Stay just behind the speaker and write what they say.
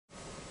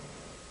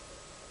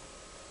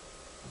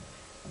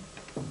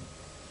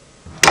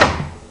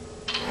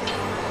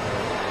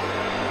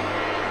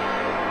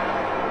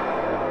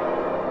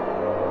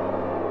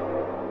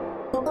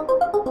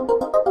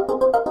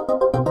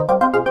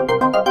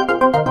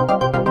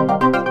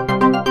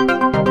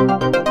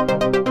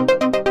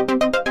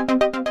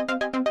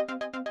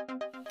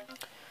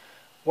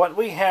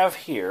we have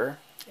here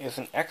is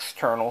an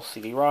external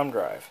CD-ROM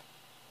drive.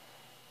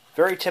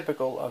 Very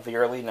typical of the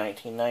early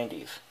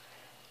 1990s.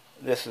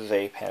 This is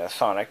a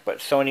Panasonic, but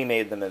Sony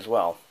made them as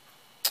well.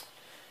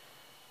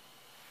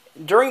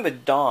 During the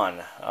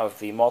dawn of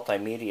the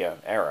multimedia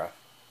era,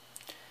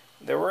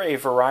 there were a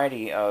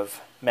variety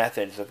of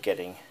methods of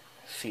getting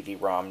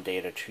CD-ROM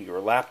data to your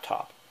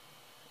laptop.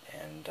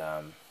 And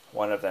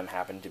one of them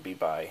happened to be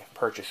by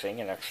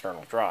purchasing an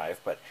external drive,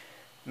 but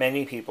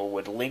many people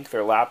would link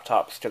their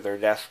laptops to their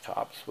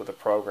desktops with a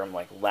program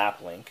like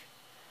LapLink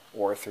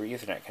or through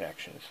Ethernet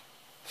connections.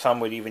 Some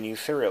would even use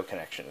serial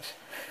connections,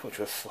 which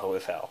was slow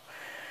as hell.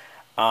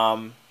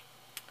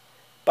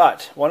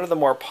 But one of the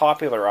more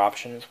popular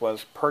options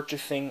was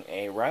purchasing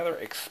a rather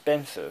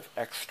expensive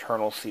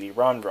external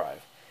CD-ROM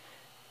drive.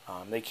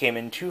 They came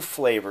in two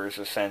flavors,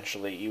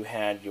 essentially. You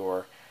had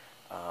your,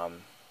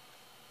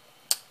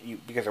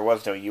 because there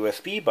was no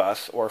USB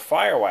bus or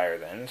FireWire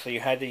then, so you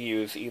had to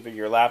use either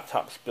your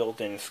laptop's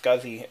built-in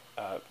SCSI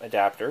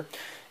adapter,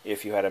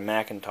 if you had a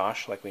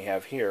Macintosh like we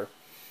have here,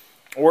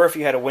 or if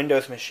you had a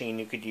Windows machine,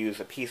 you could use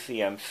a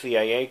PCM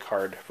CIA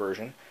card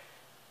version,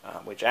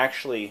 which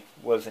actually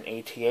was an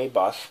ATA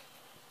bus,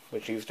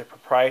 which used a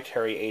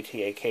proprietary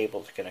ATA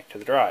cable to connect to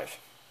the drive.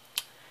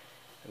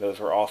 And those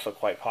were also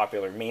quite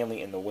popular, mainly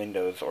in the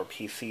Windows or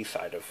PC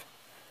side of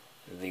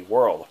the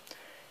world.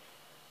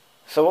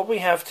 So what we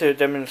have to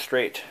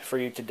demonstrate for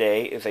you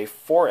today is a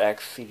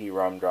 4X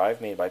CD-ROM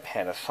drive made by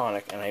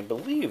Panasonic, and I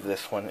believe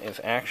this one is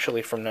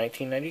actually from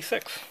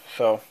 1996.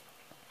 So,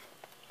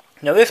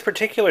 now this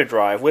particular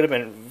drive would have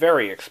been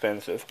very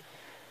expensive,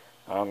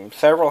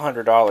 several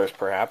 $100s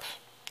perhaps,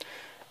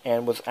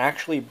 and was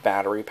actually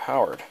battery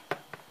powered.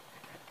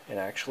 It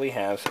actually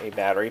has a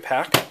battery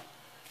pack,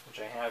 which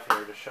I have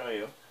here to show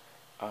you.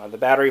 The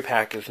battery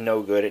pack is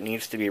no good. It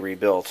needs to be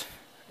rebuilt,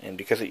 and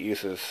because it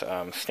uses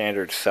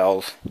standard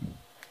cells,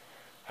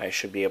 I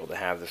should be able to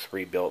have this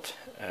rebuilt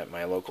at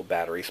my local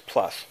Batteries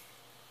Plus.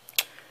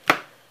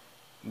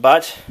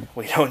 But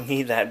we don't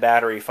need that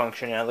battery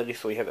functionality,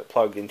 so we have it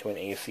plugged into an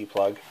AC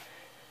plug,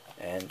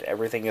 and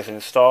everything is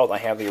installed. I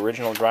have the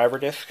original driver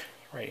disc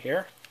right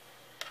here,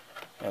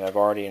 and I've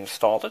already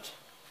installed it.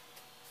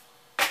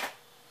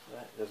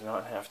 That does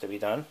not have to be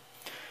done.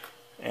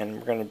 And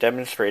we're going to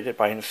demonstrate it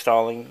by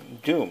installing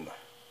Doom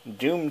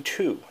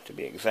 2 to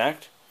be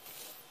exact.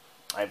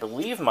 I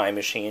believe my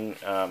machine,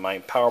 my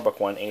PowerBook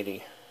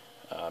 180,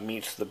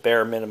 meets the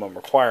bare minimum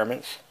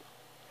requirements.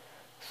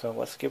 So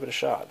let's give it a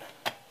shot.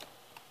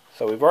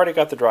 So we've already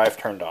got the drive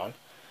turned on.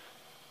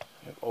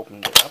 I've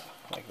opened it up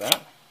like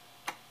that.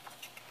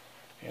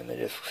 And the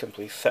disc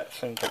simply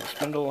sets into the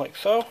spindle like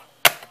so.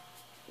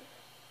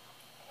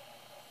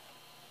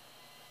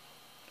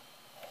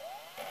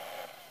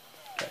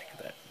 Gotta get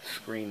that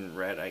screen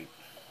red. I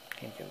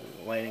can't get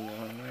the lighting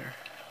on there.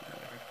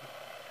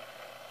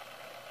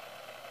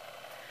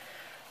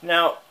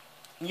 Now,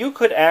 you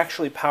could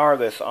actually power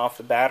this off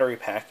the battery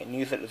pack and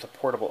use it as a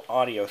portable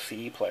audio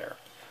CD player,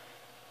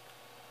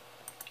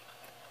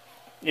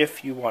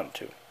 if you want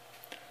to.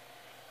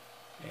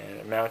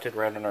 And mounted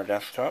right on our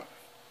desktop.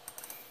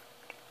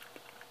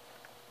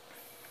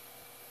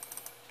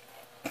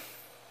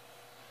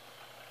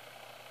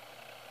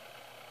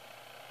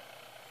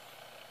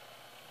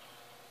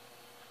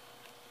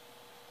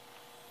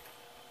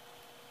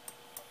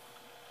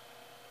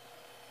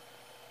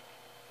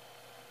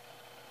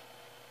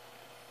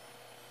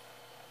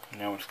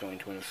 Now it's going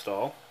to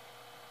install.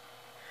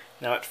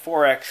 Now at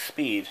 4x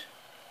speed,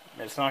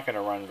 it's not going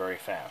to run very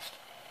fast.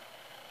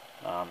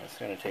 It's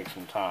going to take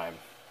some time.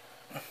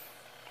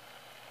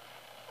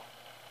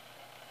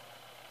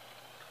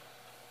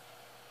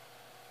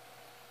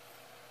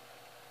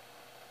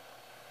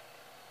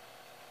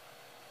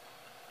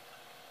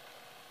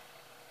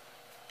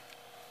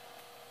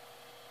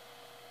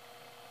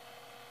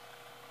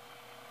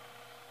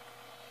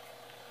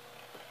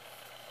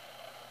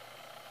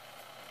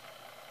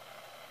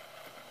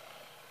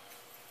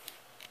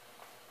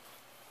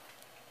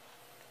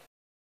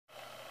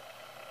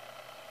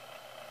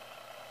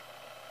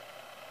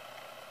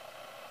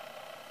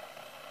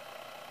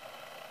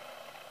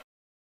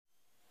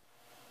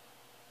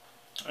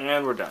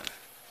 And we're done.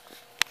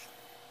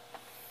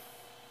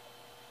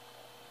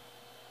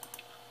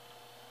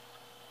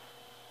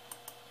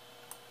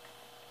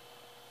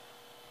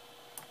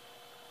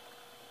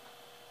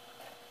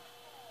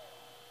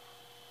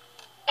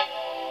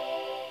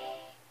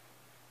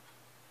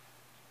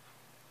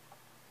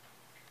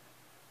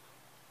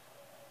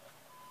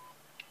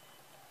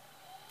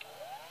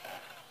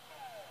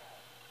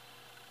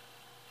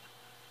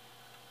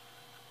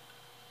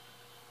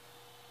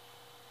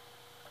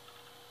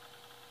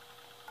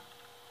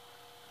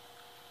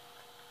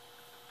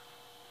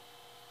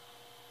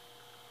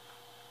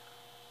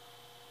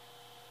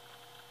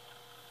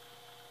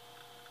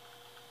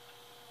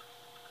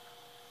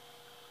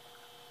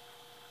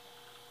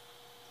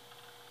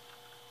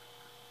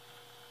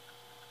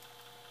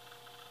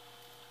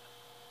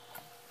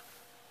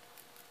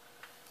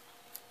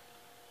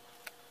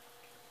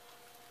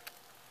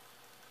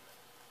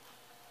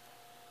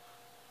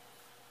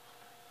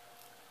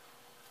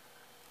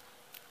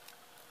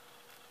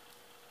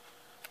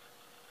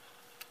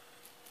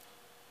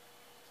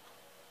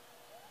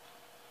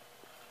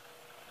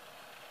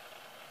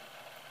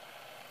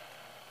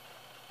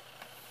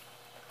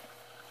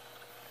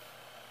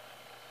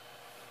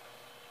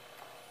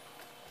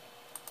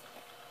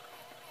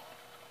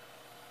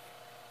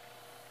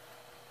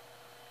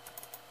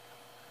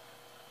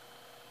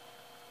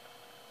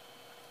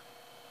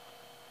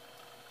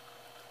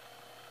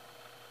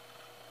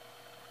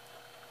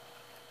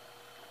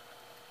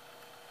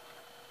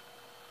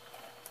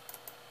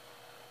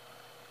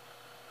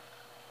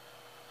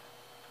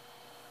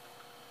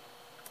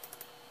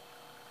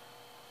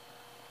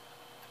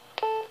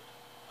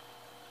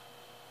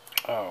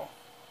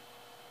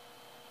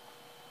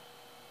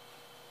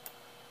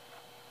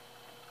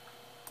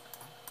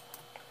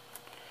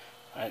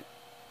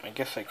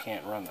 guess I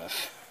can't run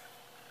this.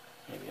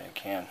 Maybe I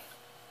can.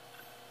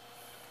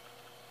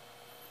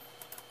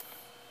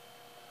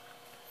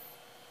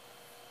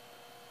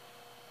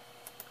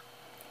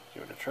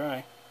 Give it a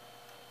try.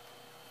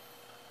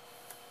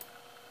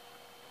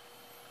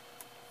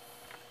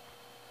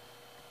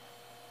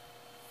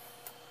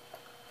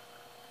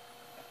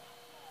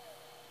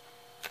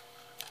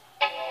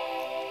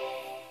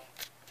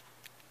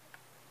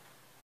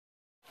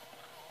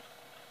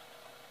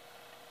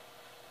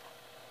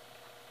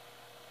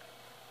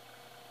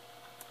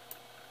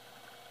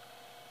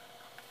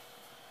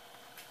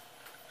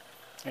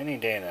 Any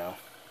day now.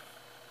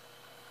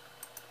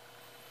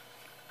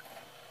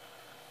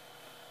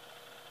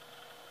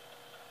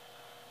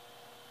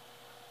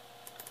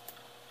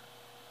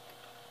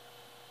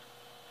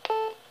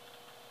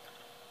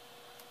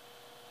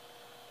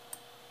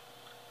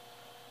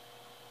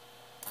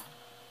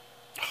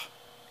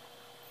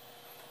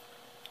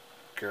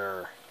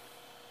 Grr.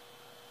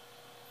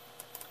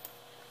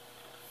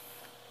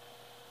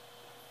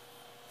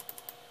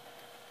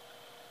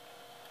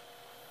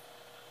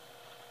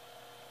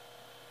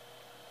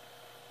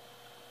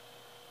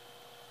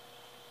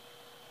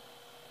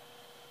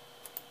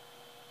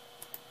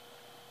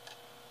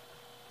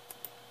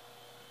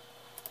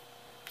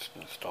 Just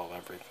install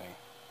everything.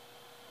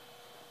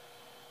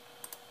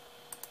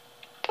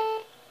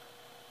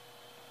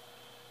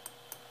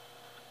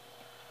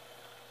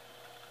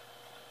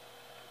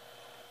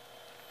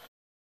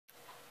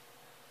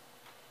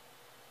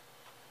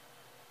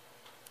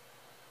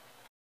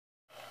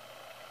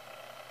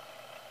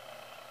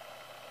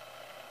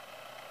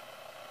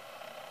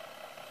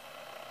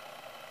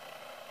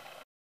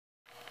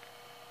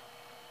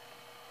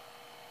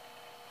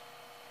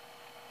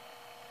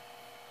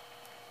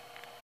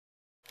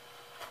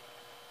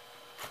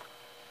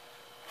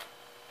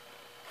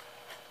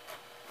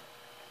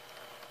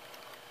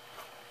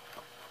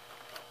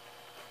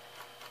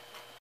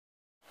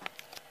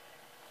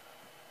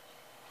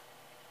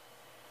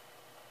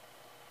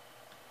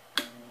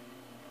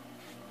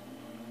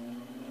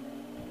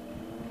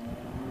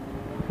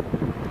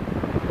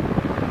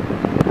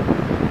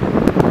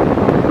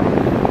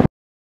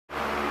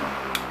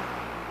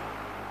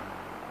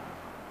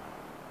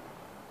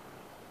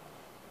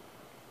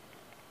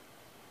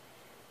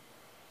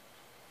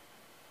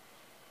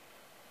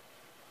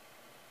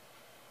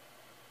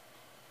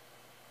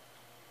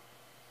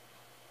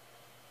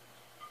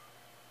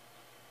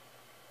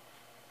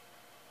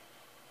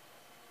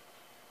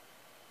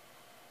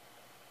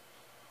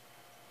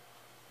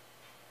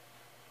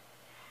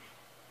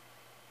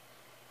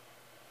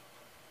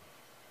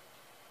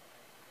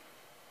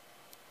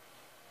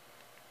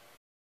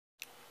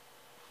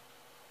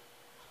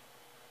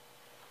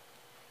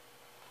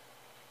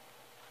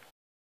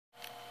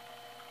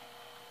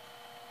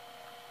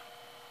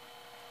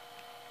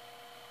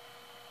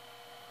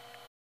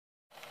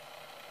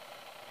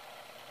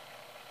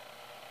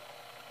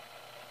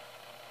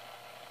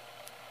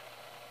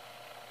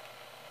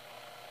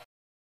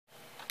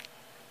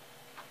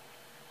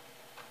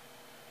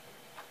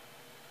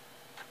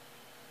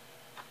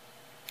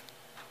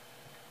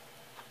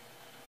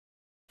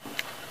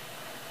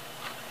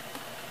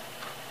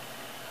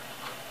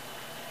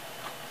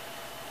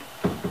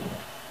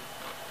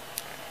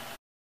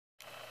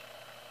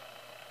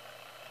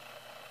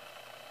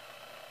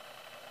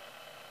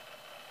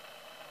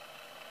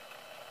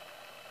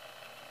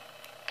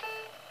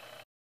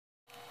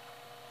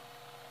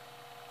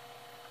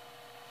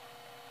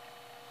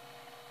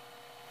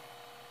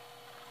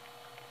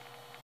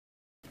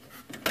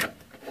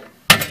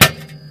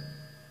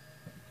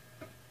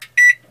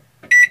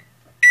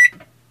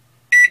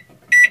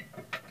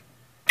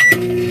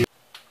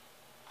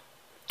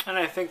 And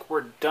I think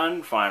we're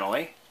done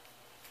finally.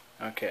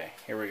 Okay,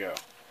 here we go.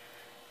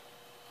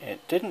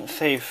 It didn't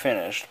say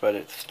finished, but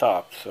it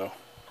stopped, so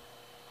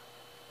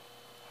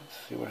let's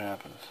see what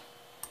happens.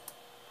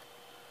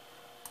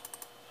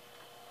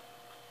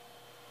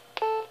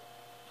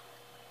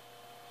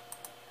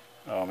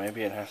 Oh,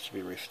 maybe it has to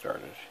be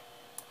restarted.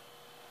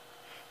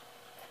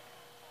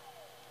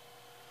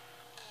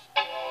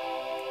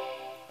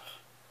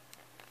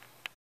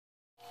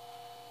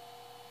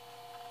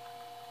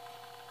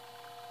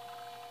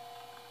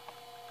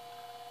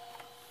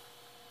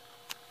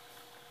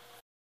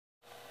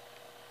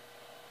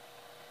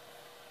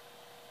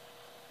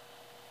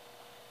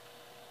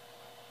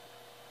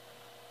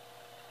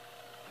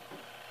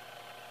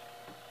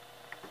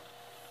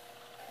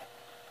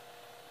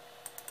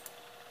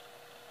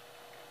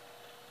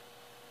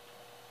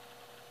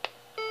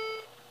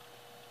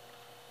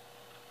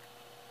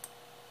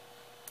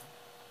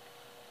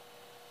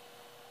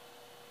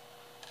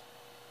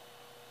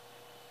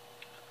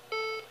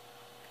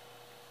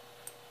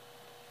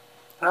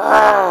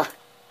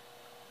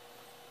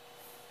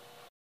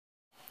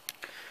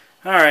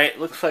 Alright,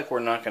 looks like we're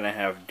not going to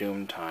have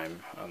Doom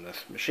time on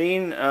this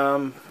machine,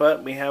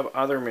 but we have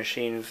other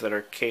machines that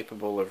are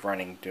capable of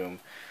running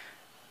Doom.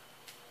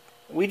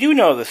 We do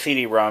know the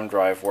CD-ROM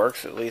drive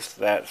works, at least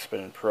that's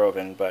been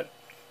proven, but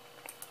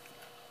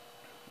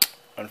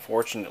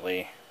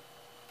unfortunately,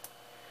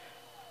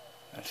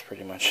 that's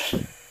pretty much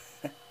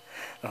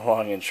the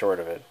long and short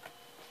of it.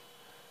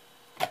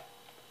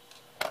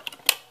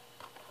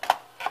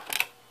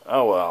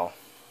 Oh well.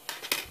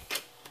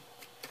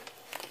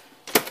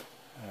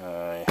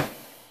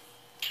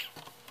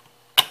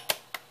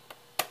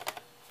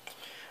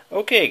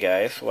 Okay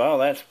guys, well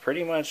that's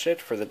pretty much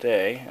it for the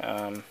day.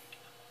 How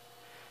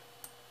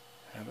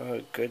about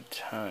a good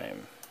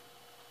time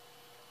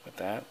with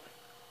that?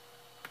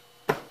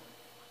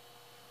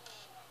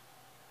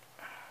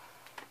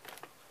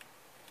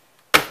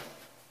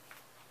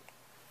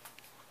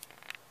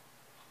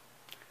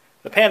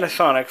 The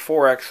Panasonic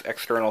 4X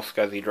external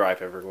SCSI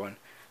drive, everyone.